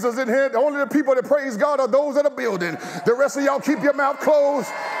praisers in here. Only the people that praise God are those that are building. The rest of y'all keep your mouth closed.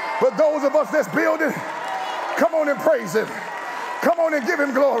 But those of us that's building, come on and praise him. Come on and give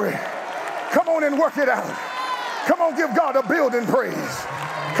him glory. Come on and work it out. Come on, give God a building praise.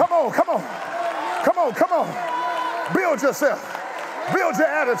 Come on, come on. Come on, come on. Build yourself. Build your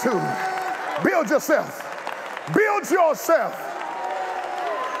attitude. Build yourself. Build yourself.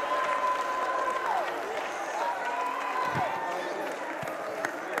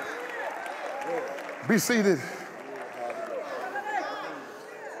 Be seated.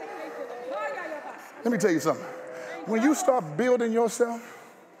 Let me tell you something. When you start building yourself,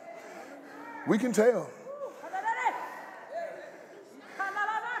 we can tell.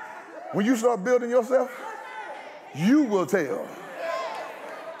 When you start building yourself, you will tell.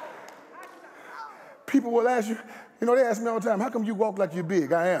 People will ask you, they ask me all the time, how come you walk like you're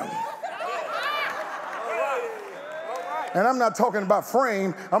big? I am. And I'm not talking about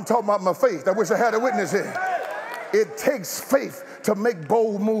frame, I'm talking about my faith. I wish I had a witness here. It takes faith to make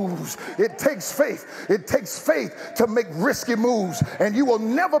bold moves. It takes faith. It takes faith to make risky moves. And you will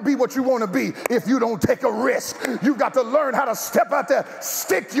never be what you want to be if you don't take a risk. You've got to learn how to step out there,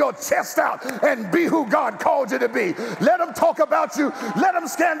 stick your chest out, and be who God called you to be. Let them talk about you. Let them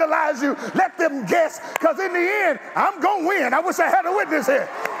scandalize you. Let them guess. Because in the end, I'm going to win. I wish I had a witness here.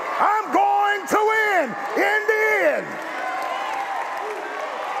 I'm going to win in the end.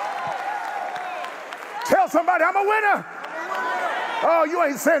 Tell somebody, I'm a winner. Oh, you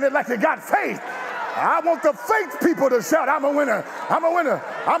ain't saying it like you got faith. I want the faith people to shout, I'm a winner. I'm a winner.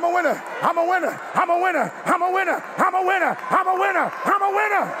 I'm a winner. I'm a winner. I'm a winner. I'm a winner. I'm a winner. I'm a winner. I'm a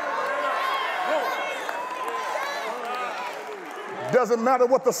winner. Doesn't matter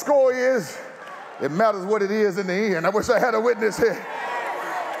what the score is. It matters what it is in the end. I wish I had a witness here.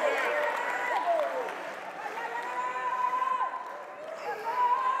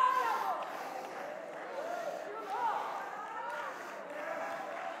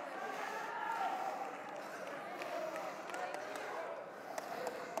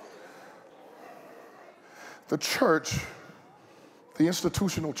 The church, the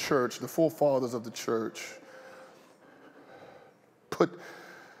institutional church, the forefathers of the church, put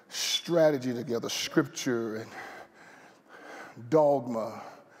strategy together, scripture and dogma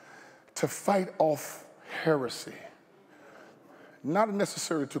to fight off heresy. Not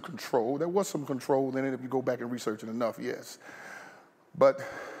necessarily to control. There was some control in it if you go back and research it enough, yes. But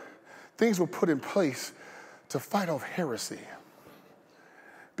things were put in place to fight off heresy.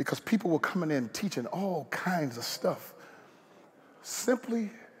 Because people were coming in teaching all kinds of stuff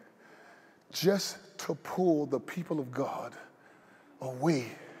simply just to pull the people of God away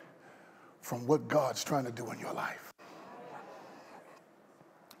from what God's trying to do in your life.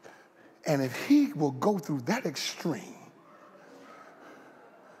 And if he will go through that extreme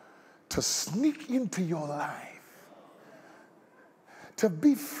to sneak into your life, to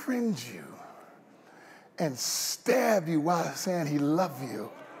befriend you and stab you while saying he loves you,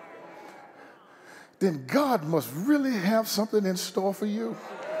 then God must really have something in store for you.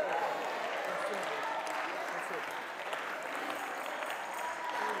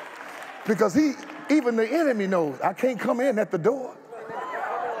 Because even the enemy knows, I can't come in at the door.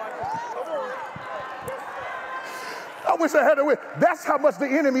 I wish I had a way. That's how much the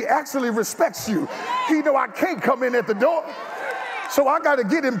enemy actually respects you. He know I can't come in at the door. So I got to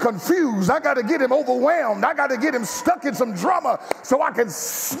get him confused. I got to get him overwhelmed. I got to get him stuck in some drama so I can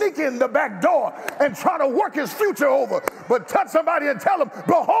sneak in the back door and try to work his future over. But touch somebody and tell him,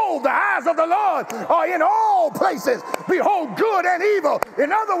 behold, the eyes of the Lord are in all places. Behold, good and evil.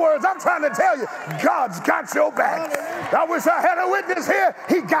 In other words, I'm trying to tell you, God's got your back. I wish I had a witness here.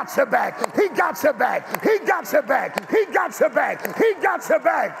 He got your back. He got your back. He got your back. He got your back. He got your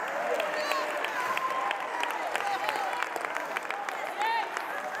back.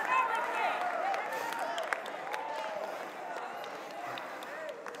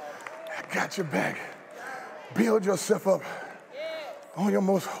 Got your back. Build yourself up on your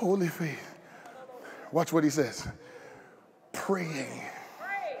most holy faith. Watch what he says. Praying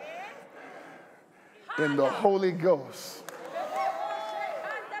in the Holy Ghost.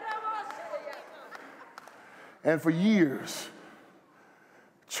 And for years,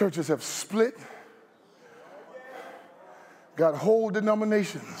 churches have split, got whole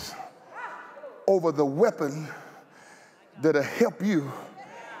denominations over the weapon that'll help you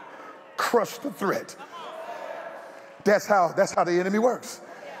crush the threat. That's how the enemy works.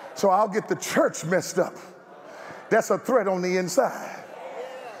 So I'll get the church messed up. That's a threat on the inside.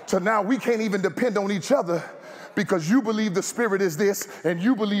 So now we can't even depend on each other because you believe the Spirit is this, and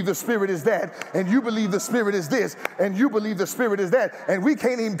you believe the Spirit is that, and you believe the Spirit is this, and you believe the Spirit is that, and we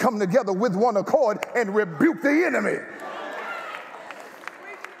can't even come together with one accord and rebuke the enemy.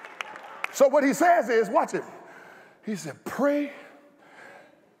 So what he says is, watch it. He said, pray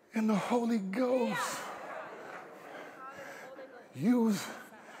in the Holy Ghost. Use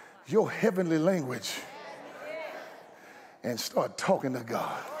your heavenly language and start talking to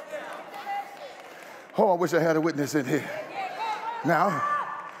God. Oh, I wish I had a witness in here. Now,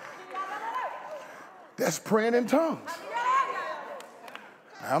 that's praying in tongues.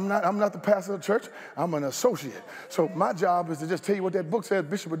 I'm not the pastor of the church. I'm an associate. So my job is to just tell you what that book says.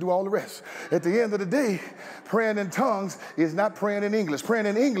 Bishop would do all the rest. At the end of the day, praying in tongues is not praying in English. Praying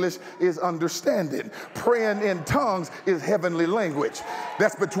in English is understanding. Praying in tongues is heavenly language.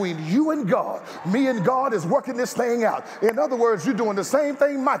 That's between you and God. Me and God is working this thing out. In other words, you're doing the same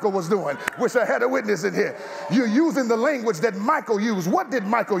thing Michael was doing. Wish I had a witness in here. You're using the language that Michael used. What did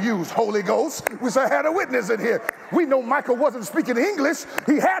Michael use? Holy Ghost. Wish I had a witness in here. We know Michael wasn't speaking English.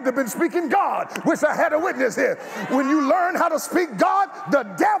 He had to have been speaking God. Wish I had a witness here. When you learn how to speak God, the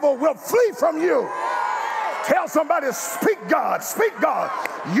devil will flee from you. Tell somebody, speak God, speak God.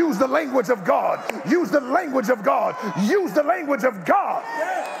 Use the language of God. Use the language of God. Use the language of God.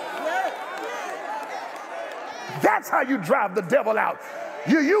 That's how you drive the devil out.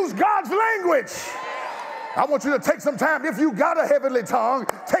 You use God's language. I want you to take some time. If you got a heavenly tongue,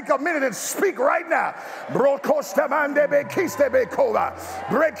 take a minute and speak right now.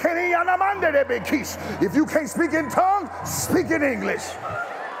 If you can't speak in tongues, speak in English.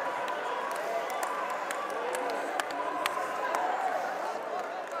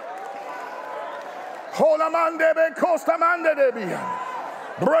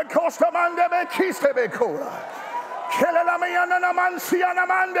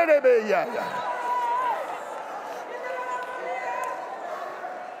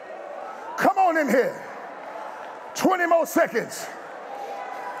 Come on in here. 20 more seconds.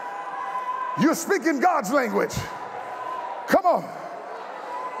 You're speaking God's language. Come on.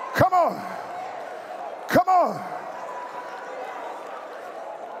 Come on. Come on.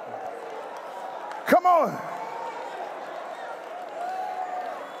 Come on.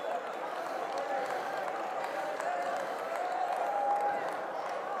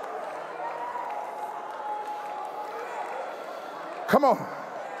 Come on.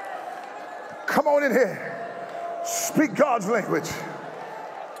 Come on in here. Speak God's language.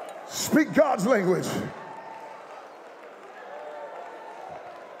 Speak God's language.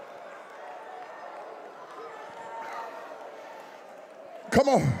 Come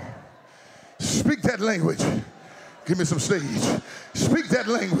on. Speak that language. Give me some stage. Speak that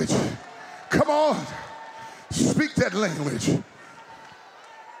language. Come on. Speak that language.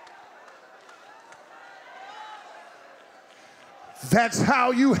 That's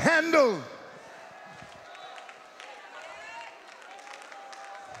how you handle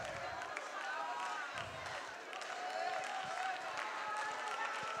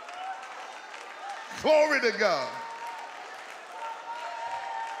glory to God.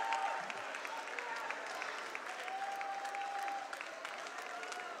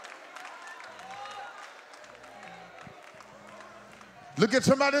 Look at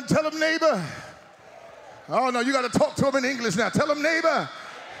somebody and tell them, neighbor. Oh, no, you got to talk to them in English now. Tell them, neighbor,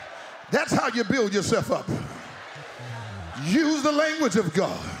 that's how you build yourself up. Use the language of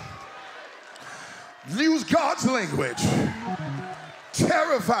God. Use God's language.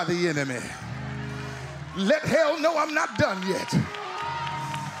 Terrify the enemy. Let hell know I'm not done yet.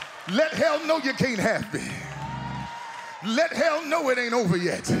 Let hell know you can't have me. Let hell know it ain't over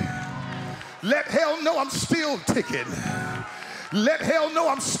yet. Let hell know I'm still ticking. Let hell know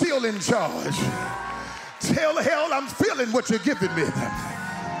I'm still in charge. Tell hell I'm feeling what you're giving me,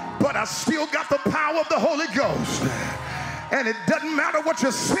 but I still got the power of the Holy Ghost, and it doesn't matter what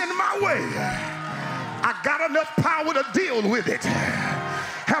you send my way. I got enough power to deal with it.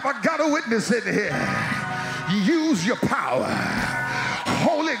 Have I got a witness in here? Use your power,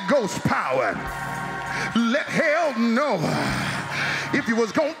 Holy Ghost power. Let hell know if you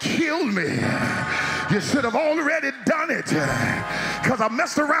was gonna kill me, you should have already done it, because I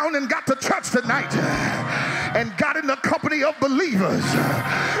messed around and got to church tonight and got in the company of believers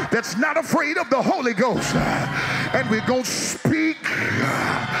that's not afraid of the Holy Ghost, and we're going to speak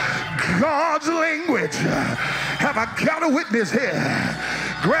God's language. Have I got a witness here?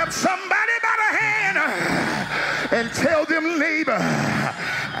 Grab somebody by the hand and tell them, neighbor,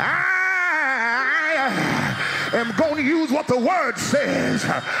 I am going to use what the word says.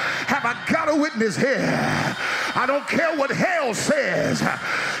 Have I got a witness here? I don't care what hell says.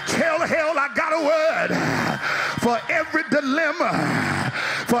 Tell hell I got a word for every dilemma,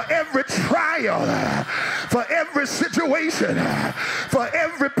 for every trial, for every situation, for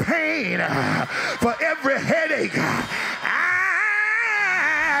every pain, for every headache.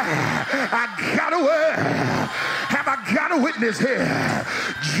 I got a word. Have I got a witness here?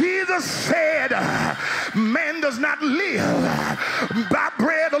 Jesus said, man does not live by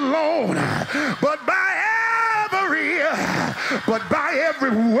bread alone, but by every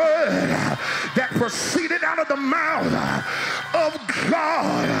word that proceeded out of the mouth of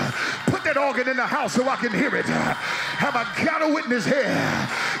God. Put that organ in the house so I can hear it. Have I got a witness here?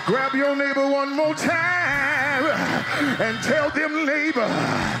 Grab your neighbor one more time and tell them, neighbor,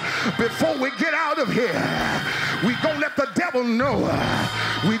 before we get out of here, we gonna let the devil know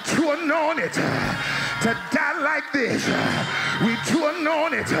we too anointed to die like this. We too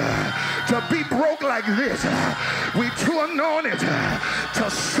anointed to be broke like this. We too anointed to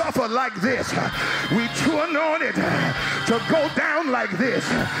suffer like this. We too anointed to go down like this.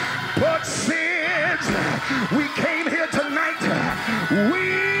 But since we came here tonight,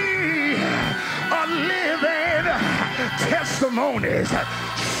 we are living testimonies.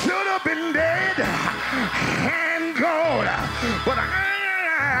 Should have been dead and gone, but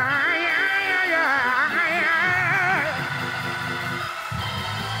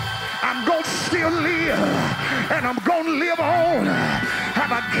I'm gonna still live, and I'm gonna live on.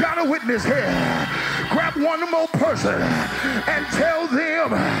 Have I got a witness here? Grab one more person and tell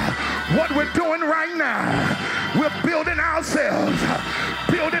them what we're doing right now. We're building ourselves,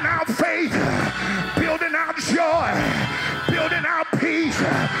 building our faith, building our joy, building our peace,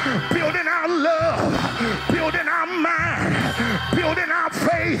 building our love, building our mind, building our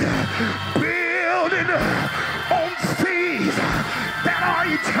faith, building on things that are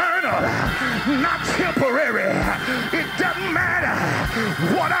eternal, not temporary. It doesn't matter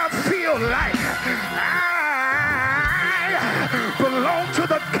what I feel like. I belong to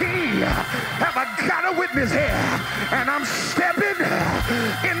the King. Have I got a witness here? And I'm stepping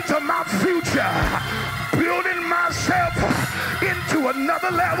into my future, building myself into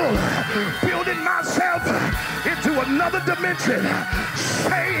another level, building myself into another dimension.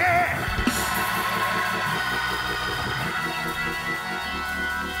 Say it.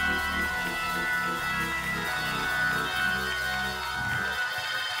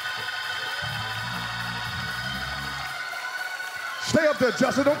 Stay up there,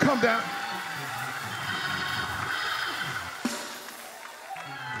 Justin. Don't come down.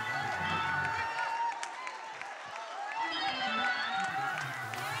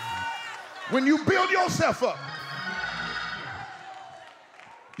 When you build yourself up,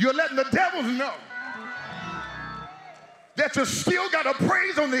 you're letting the devils know that you still got a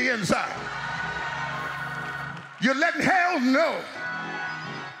praise on the inside. You're letting hell know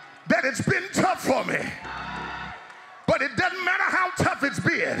that it's been tough for me. But it doesn't matter how tough it's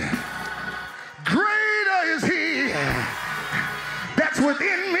been. Greater is he that's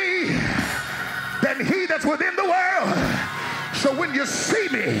within me than he that's within the world. So when you see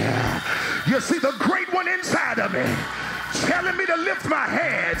me, you see the great one inside of me, telling me to lift my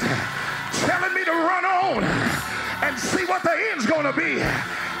head, telling me to run on and see what the end's gonna be.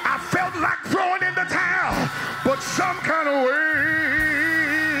 I felt like throwing in the towel, but some kind of way,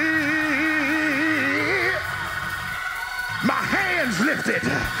 my hands lifted,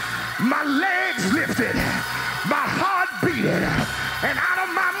 my legs lifted, my heart beating, and out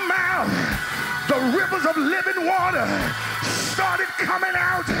of my mouth, the rivers of living water started coming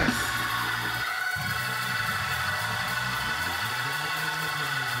out.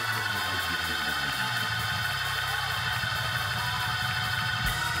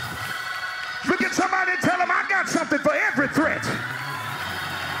 Look at somebody and tell them I got something for every threat.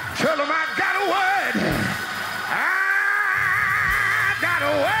 Tell them I got a word. I got a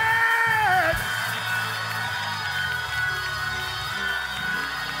word.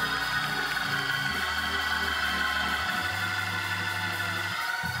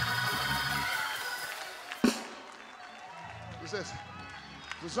 It says,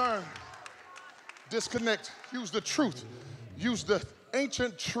 discern, disconnect, use the truth, use the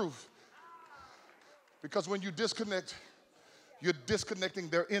ancient truth. Because when you disconnect, you're disconnecting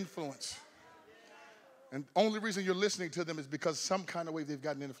their influence. And the only reason you're listening to them is because some kind of way they've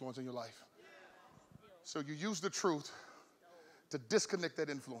got an influence in your life. So you use the truth to disconnect that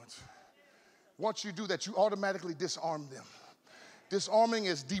influence. Once you do that, you automatically disarm them. Disarming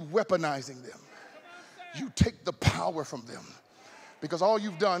is de-weaponizing them. You take the power from them. Because all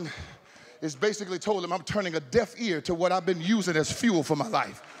you've done is basically told them, I'm turning a deaf ear to what I've been using as fuel for my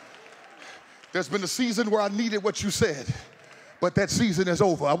life. There's been a season where I needed what you said, but that season is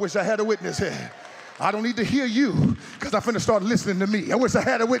over. I wish I had a witness here. I don't need to hear you because I'm finna start listening to me. I wish I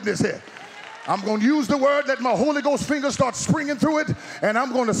had a witness here. I'm going to use the word, let my Holy Ghost fingers start springing through it, and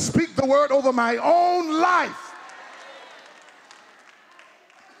I'm going to speak the word over my own life.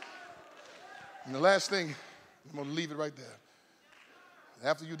 And the last thing, I'm going to leave it right there.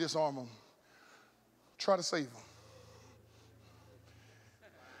 After you disarm them, try to save them.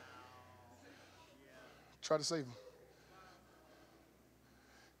 Try to save them.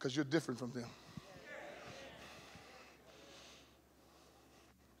 Because you're different from them.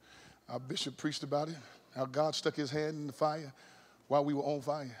 Our bishop preached about it, how God stuck his hand in the fire while we were on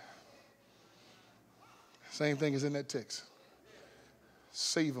fire. Same thing is in that text.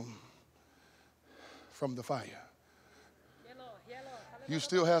 Save them from the fire. You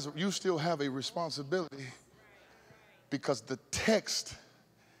still have a responsibility because the text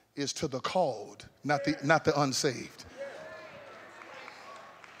is to the called, not the unsaved.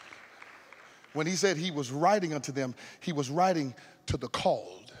 When he said he was writing unto them, he was writing to the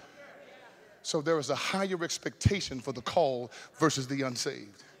called. So there is a higher expectation for the called versus the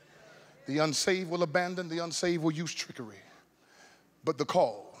unsaved. The unsaved will abandon, the unsaved will use trickery. But the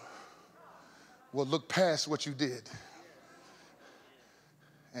called will look past what you did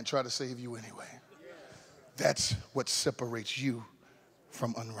and try to save you anyway. That's what separates you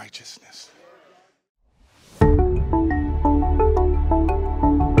from unrighteousness.